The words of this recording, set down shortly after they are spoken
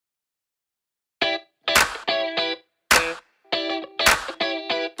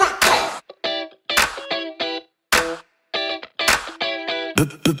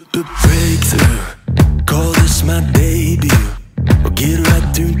Breakthrough, call this my debut. I'll get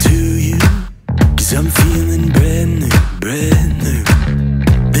right through to you, 'cause I'm feeling brand new, brand new.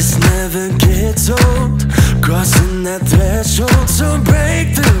 This never gets old, crossing that threshold. So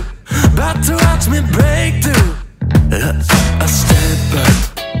breakthrough, about to watch me break through. I step up,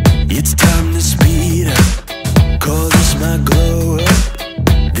 it's time to speed up. Call this my glow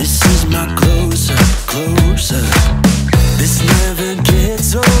up, this is my close up, close up. This never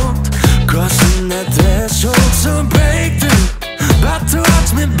gets old, crossing that threshold. So breakthrough, about to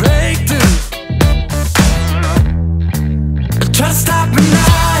watch me break through. Try to stop me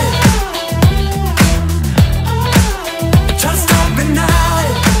now, try to stop me now,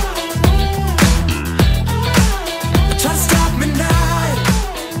 try to stop me now,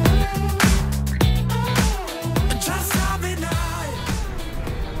 try to stop me now.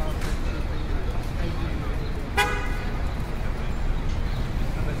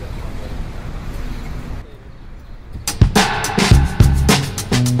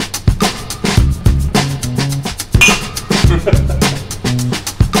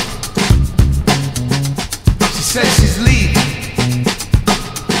 She said she's leaving.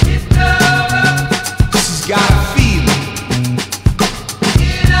 She's got a feeling.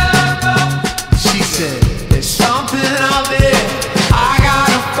 She said there's something out there I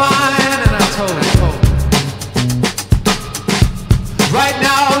gotta find, and I told her right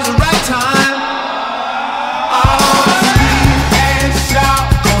now is the right time. I'll scream and shout,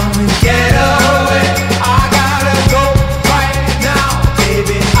 wanna get away. I gotta go right now,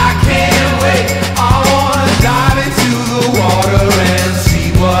 baby, I can't wait. I wanna dive into the water and see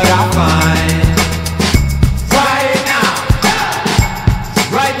what I find.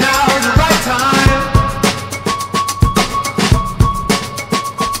 Right now is the right time.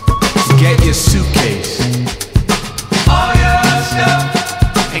 Get your suitcase, all your stuff,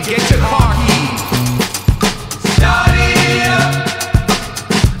 and get your car keys. Start it up,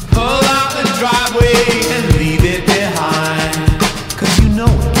 pull out the driveway and leave it behind, 'cause you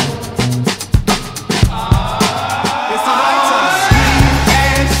know it. It's the right time. Scream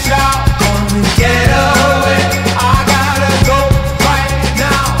and shout, wanna get away. I gotta go right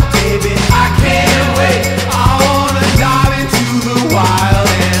now, baby, I can't wait. I wanna dive into the wild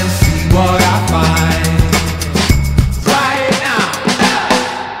and see what I find.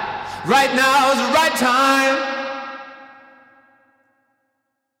 Right now is the right time.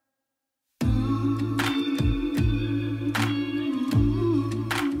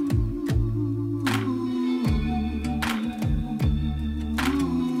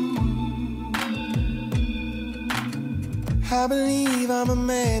 I believe I'm a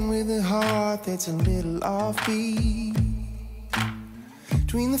man with a heart that's a little offbeat.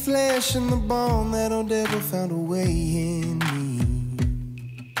 Between the flesh and the bone, that old devil found a way in me.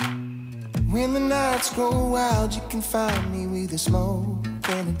 When the nights grow wild, you can find me with a smoke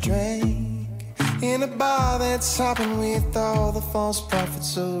and a drink, in a bar that's hopping with all the false prophets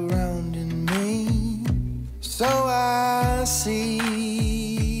surrounding me. So I see,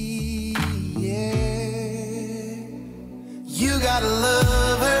 yeah, you got a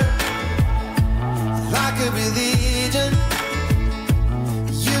lover like a religion.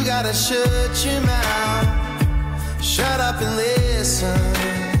 You gotta shut your mouth, shut up and listen.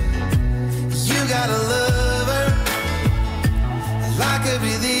 You got a lover like a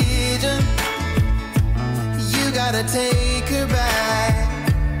religion. You gotta take her back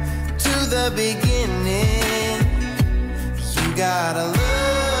to the beginning. You gotta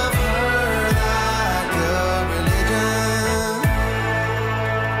love her like a religion.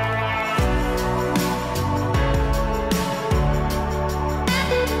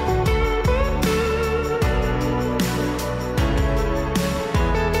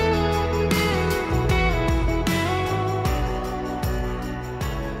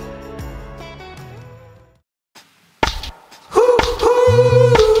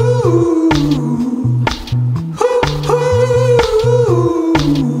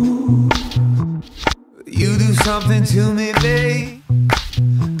 Something to me, babe,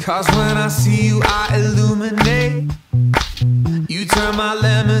 'cause when I see you I illuminate. You turn my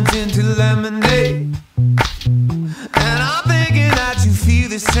lemons into lemonade, and I'm thinking that you feel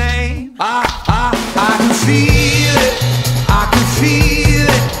the same. I can feel it, I can feel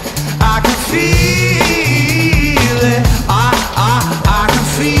it, I can feel it. I can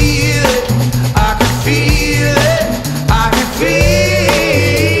feel it, I can feel it, I can feel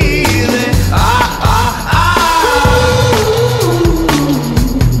it.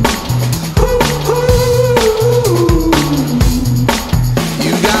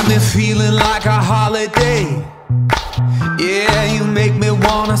 Feeling like a holiday. Yeah, you make me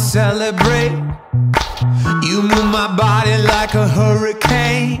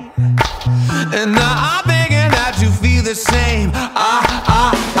hurricane. And now I'm thinking that you feel the same. I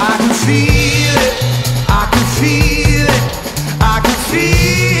can feel it, I can feel it, I can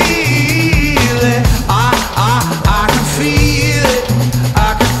feel it. I can feel it,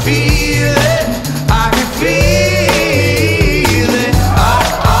 I can feel it, I can feel it.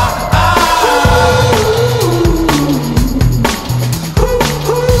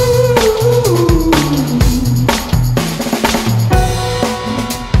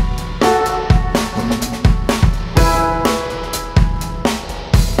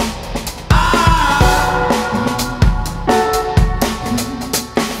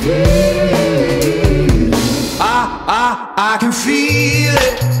 I can feel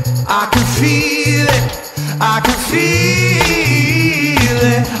it, I can feel it, I can feel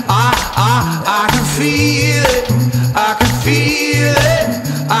it. I can feel